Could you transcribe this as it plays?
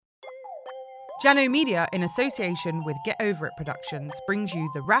Jano Media, in association with Get Over It Productions, brings you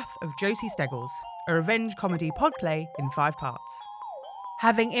The Wrath of Josie Steggles, a revenge comedy podplay in 5 parts.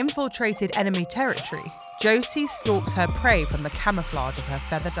 Having infiltrated enemy territory, Josie stalks her prey from the camouflage of her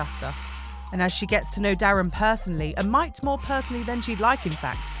feather duster. And as she gets to know Darren personally, and might more personally than she'd like in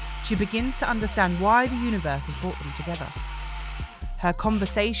fact, she begins to understand why the universe has brought them together. Her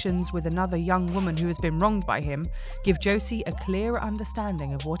conversations with another young woman who has been wronged by him give Josie a clearer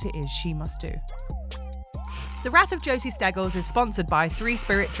understanding of what it is she must do. The Wrath of Josie Steggles is sponsored by 3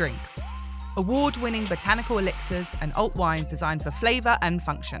 Spirit Drinks, award-winning botanical elixirs and alt wines designed for flavour and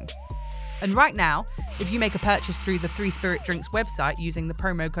function. And right now, if you make a purchase through the 3 Spirit Drinks website using the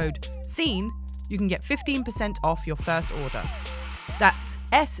promo code SCENE, you can get 15% off your first order. That's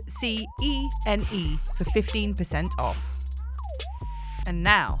SCENE for 15% off. And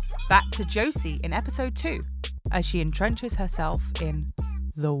now, back to Josie in episode 2, as she entrenches herself in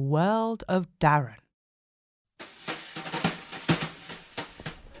the world of Darren.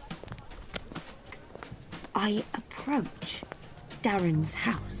 I approach Darren's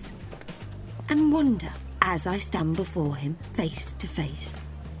house and wonder, as I stand before him face to face,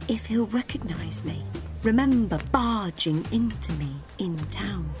 if he'll recognise me, remember barging into me in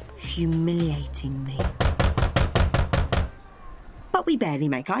town, humiliating me. But we barely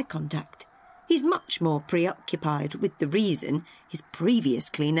make eye contact. He's much more preoccupied with the reason his previous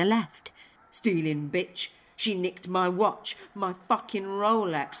cleaner left. Stealing bitch. She nicked my watch, my fucking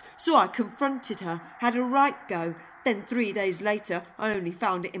Rolex. So I confronted her, had a right go. Then 3 days later, I only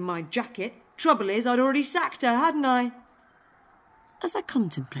found it in my jacket. Trouble is, I'd already sacked her, hadn't I? As I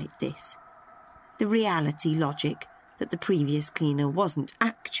contemplate this, the reality logic that the previous cleaner wasn't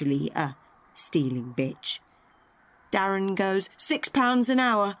actually a stealing bitch, Darren goes £6 an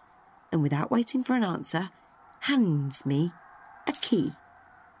hour, and without waiting for an answer, hands me a key.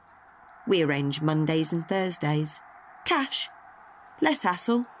 We arrange Mondays and Thursdays. Cash. Less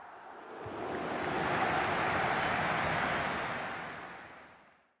hassle.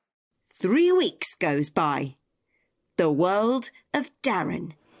 Three weeks goes by. The world of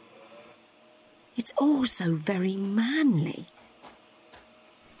Darren. It's all so very manly.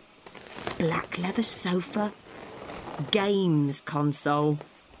 Black leather sofa, games console,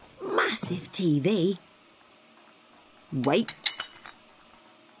 massive TV, weights,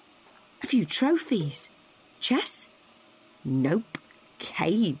 a few trophies, chess, nope,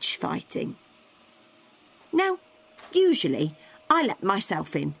 cage fighting. Now, usually I let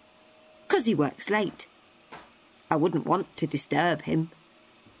myself in, 'cause he works late. I wouldn't want to disturb him,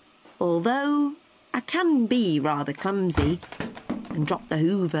 although I can be rather clumsy and drop the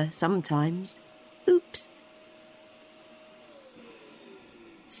hoover sometimes. Oops.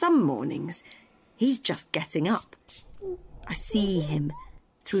 Some mornings, he's just getting up. I see him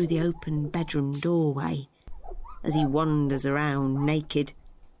through the open bedroom doorway as he wanders around naked,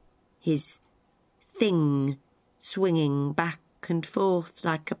 his thing swinging back and forth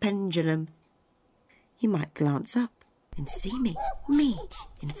like a pendulum. He might glance up and see me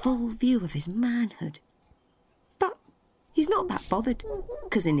in full view of his manhood. But he's not that bothered,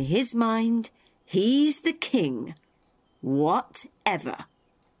 'cause in his mind, he's the king. Whatever.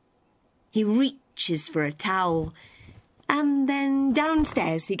 He reaches for a towel, and then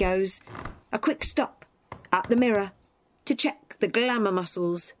downstairs he goes. A quick stop at the mirror to check the glamour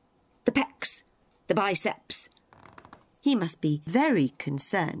muscles, the pecs, the biceps. He must be very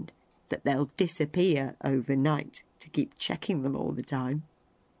concerned that they'll disappear overnight to keep checking them all the time.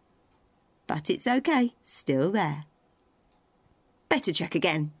 But it's okay, still there. Better check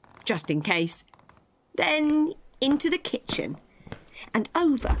again, just in case. Then into the kitchen and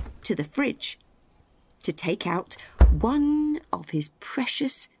over to the fridge to take out one of his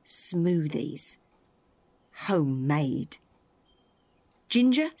precious smoothies. Homemade.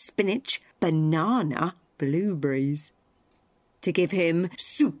 Ginger, spinach, banana, blueberries. To give him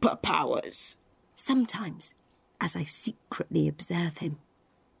superpowers. Sometimes, as I secretly observe him,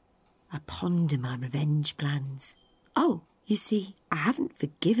 I ponder my revenge plans. Oh, you see, I haven't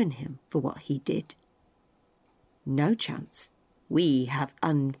forgiven him for what he did. No chance. We have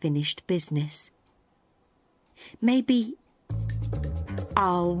unfinished business. Maybe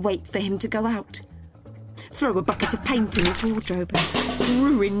I'll wait for him to go out, throw a bucket of paint in his wardrobe,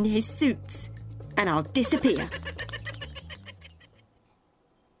 ruin his suits, and I'll disappear.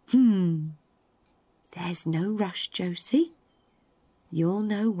 There's no rush, Josie. You'll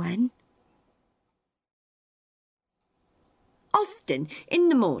know when. Often in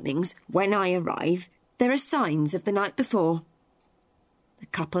the mornings when I arrive, there are signs of the night before. A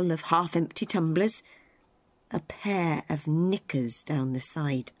couple of half-empty tumblers, a pair of knickers down the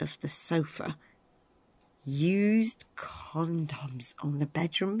side of the sofa, Used condoms on the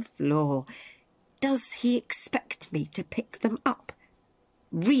bedroom floor. Does he expect me to pick them up?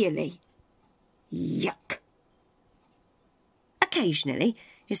 Really? Yuck. Occasionally,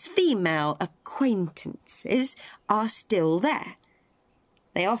 his female acquaintances are still there.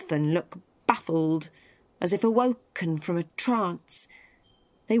 They often look baffled, as if awoken from a trance.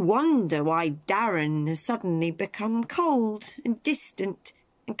 They wonder why Darren has suddenly become cold and distant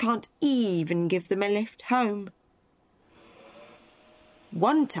and can't even give them a lift home.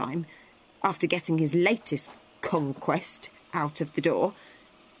 One time, after getting his latest conquest out of the door,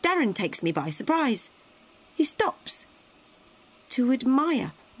 Darren takes me by surprise. He stops to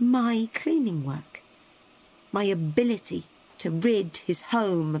admire my cleaning work, my ability to rid his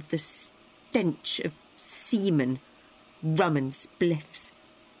home of the stench of semen, rum and spliffs,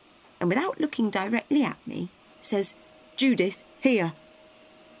 and without looking directly at me, says, "Judith, here."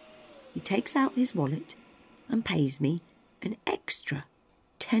 He takes out his wallet and pays me an extra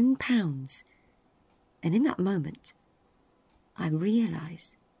 £10. And in that moment, I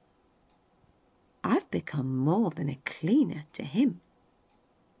realise I've become more than a cleaner to him.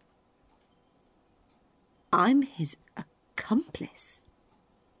 I'm his accomplice.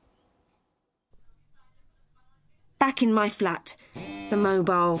 Back in my flat, the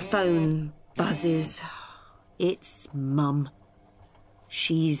mobile phone buzzes. It's Mum.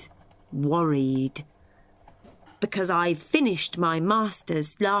 She's worried because I finished my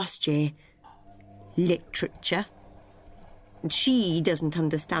master's last year, literature, and she doesn't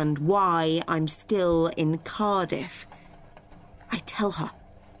understand why I'm still in Cardiff. I tell her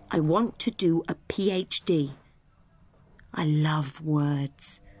I want to do a PhD. I love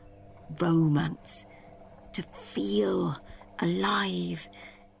words, romance, to feel alive.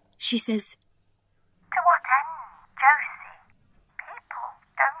 She says, "To what end, Josie? People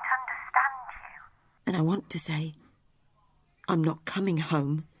don't understand you." and I want to say, I'm not coming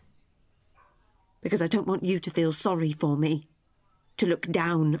home because I don't want you to feel sorry for me, to look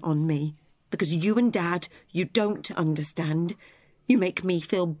down on me, because you and Dad, you don't understand. You make me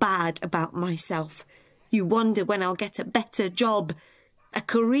feel bad about myself. You wonder when I'll get a better job, a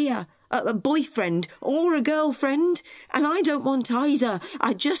career, a boyfriend or a girlfriend, and I don't want either.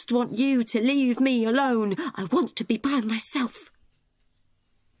 I just want you to leave me alone. I want to be by myself.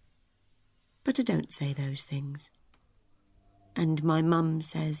 But I don't say those things. And my mum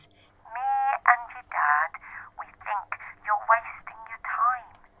says, "Me and your dad, we think you're wasting your time."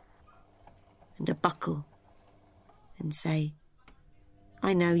 and I buckle and say,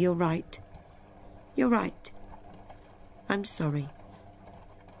 I know, you're right. You're right. I'm sorry.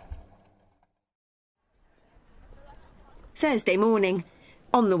 Thursday morning,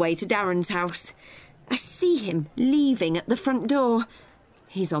 on the way to Darren's house, I see him leaving at the front door.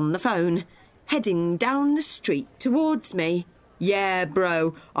 He's on the phone, heading down the street towards me. "Yeah,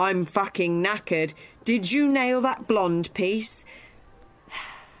 bro, I'm fucking knackered. Did you nail that blonde piece?"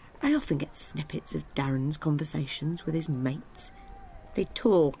 I often get snippets of Darren's conversations with his mates. They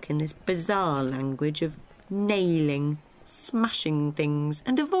talk in this bizarre language of nailing, smashing things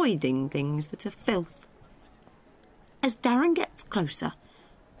and avoiding things that are filth. As Darren gets closer,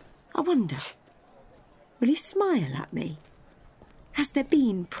 I wonder, will he smile at me? Has there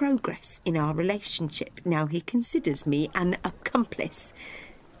been progress in our relationship now he considers me an accomplice?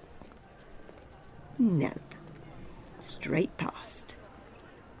 Nope. Straight past.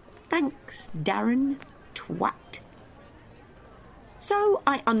 Thanks, Darren, twat. So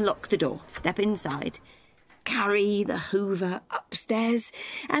I unlock the door, step inside, carry the Hoover upstairs,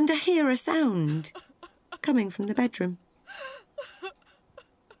 and I hear a sound coming from the bedroom.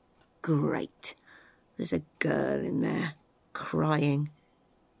 Great. There's a girl in there, crying.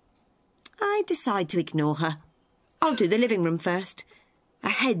 I decide to ignore her. I'll do the living room first. I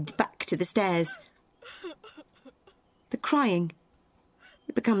head back to the stairs. The crying,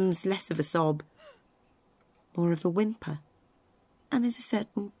 it becomes less of a sob, more of a whimper. And there's a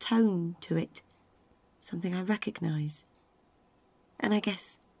certain tone to it, something I recognise. And I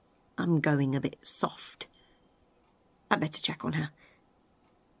guess I'm going a bit soft. I better check on her.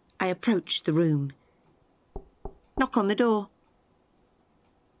 I approach the room. Knock on the door.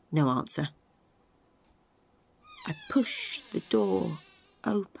 No answer. I push the door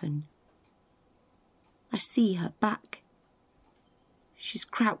open. I see her back. She's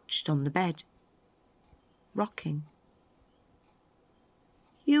crouched on the bed, rocking.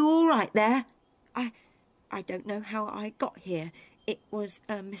 "You all right there? I don't know how I got here. It was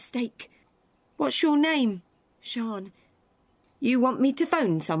a mistake. What's your name?" "Sian." "You want me to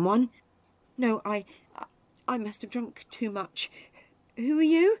phone someone?" "No, I must have drunk too much. Who are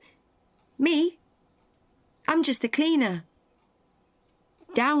you?" "Me? I'm just the cleaner.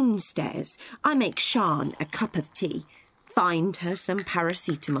 Downstairs, I make Sian a cup of tea, find her some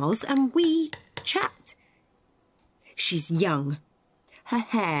paracetamols, and we chat. She's young, her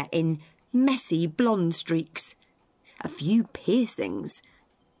hair in messy blonde streaks, a few piercings.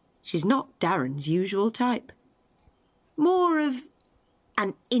 She's not Darren's usual type. More of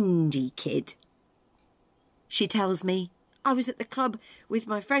an indie kid. She tells me, I was at the club with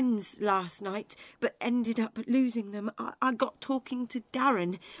my friends last night, but ended up losing them. I got talking to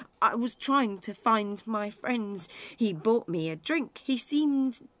Darren. I was trying to find my friends. He bought me a drink. He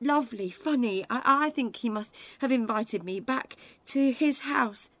seemed lovely, funny. I think he must have invited me back to his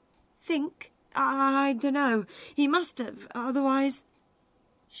house. Think? I don't know. He must have, otherwise...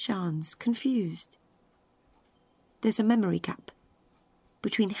 Sian's confused. There's a memory gap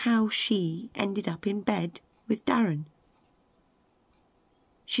between how she ended up in bed with Darren.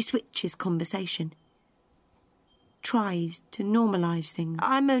 She switches conversation, tries to normalise things.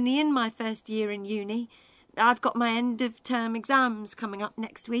 I'm only in my first year in uni. I've got my end-of-term exams coming up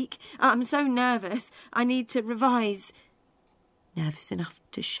next week. I'm so nervous. I need to revise. Nervous enough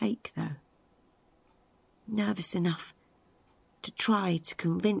to shake, though. Nervous enough to try to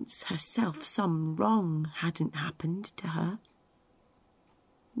convince herself some wrong hadn't happened to her.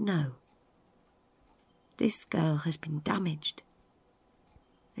 No. This girl has been damaged,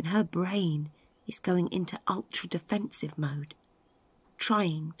 and her brain is going into ultra-defensive mode,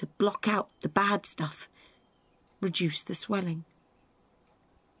 trying to block out the bad stuff, reduce the swelling.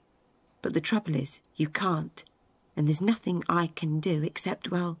 But the trouble is, you can't, and there's nothing I can do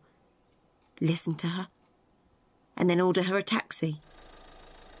except, well, listen to her, and then order her a taxi.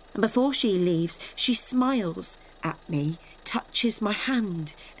 And before she leaves, she smiles at me, touches my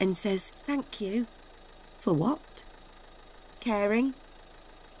hand, and says, thank you. For what? Caring.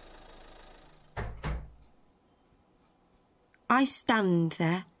 I stand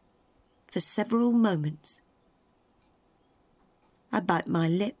there for several moments. I bite my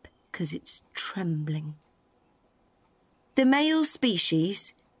lip because it's trembling. The male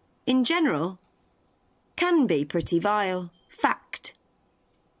species, in general, can be pretty vile. Fact.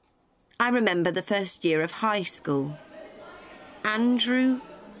 I remember the first year of high school. Andrew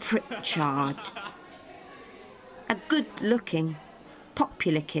Pritchard. A good-looking,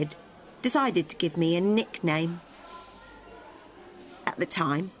 popular kid decided to give me a nickname. At the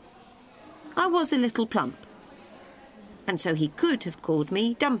time, I was a little plump, and so he could have called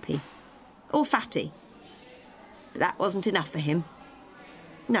me Dumpy or Fatty. But that wasn't enough for him.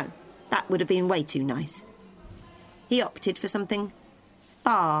 No, that would have been way too nice. He opted for something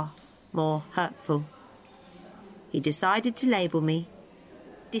far more hurtful. He decided to label me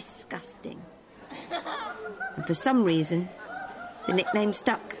disgusting. And for some reason, the nickname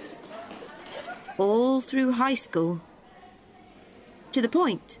stuck. All through high school. To the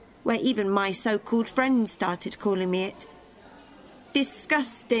point where even my so-called friends started calling me it.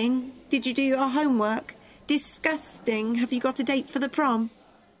 Disgusting. Did you do your homework? Disgusting. Have you got a date for the prom?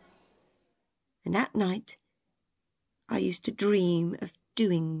 And at night, I used to dream of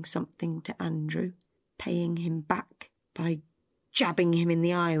doing something to Andrew, paying him back by jabbing him in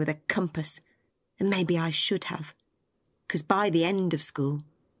the eye with a compass. And maybe I should have, because by the end of school,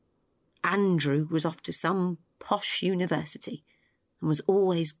 Andrew was off to some posh university and was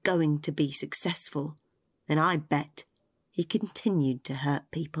always going to be successful, and I bet he continued to hurt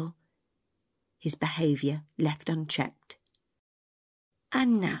people, his behaviour left unchecked.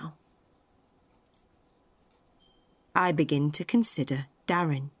 And now, I begin to consider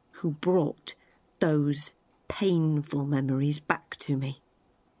Darren, who brought those painful memories back to me.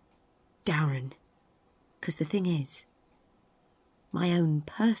 Darren, because the thing is, my own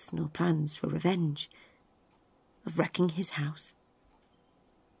personal plans for revenge, of wrecking his house,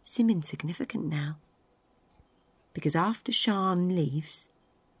 seem insignificant now. Because after Sian leaves,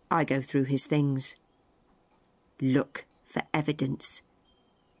 I go through his things, look for evidence,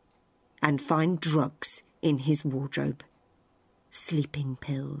 and find drugs in his wardrobe, sleeping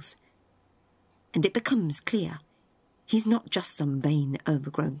pills. And it becomes clear he's not just some vain,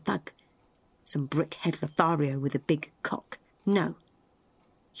 overgrown thug, some brickhead Lothario with a big cock. No,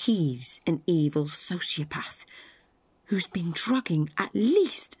 he's an evil sociopath who's been drugging at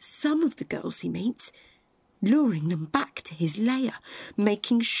least some of the girls he meets, luring them back to his lair,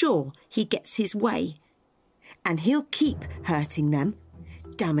 making sure he gets his way. And he'll keep hurting them,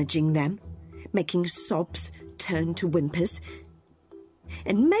 damaging them, making sobs turn to whimpers.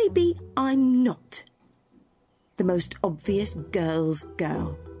 And maybe I'm not the most obvious girl's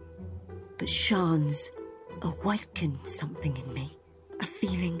girl, but Sian's awakened something in me, a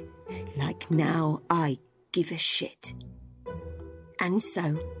feeling like now I give a shit. And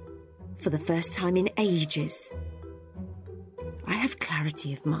so, for the first time in ages, I have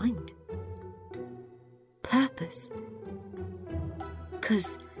clarity of mind. Purpose.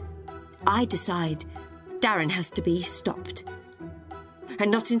 'Cause I decide Darren has to be stopped.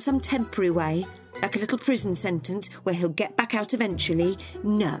 And not in some temporary way, like a little prison sentence where he'll get back out eventually.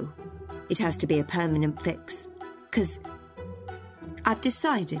 No, it has to be a permanent fix. 'Cause I've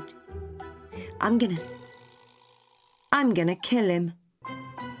decided I'm gonna kill him.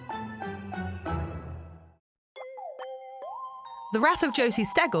 The Wrath of Josie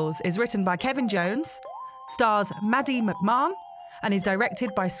Steggles is written by Kevin Jones, stars Maddie McMahon, and is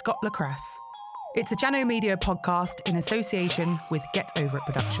directed by Scott LaCrasse. It's a Jano Media podcast in association with Get Over It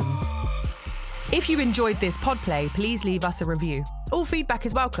Productions. If you enjoyed this podplay, please leave us a review. All feedback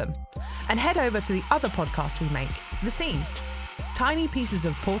is welcome. And head over to the other podcast we make, The Scene, tiny pieces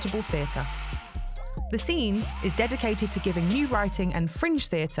of portable theatre. The Scene is dedicated to giving new writing and fringe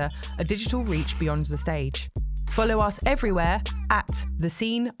theatre a digital reach beyond the stage. Follow us everywhere at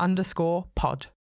 @thescene_pod.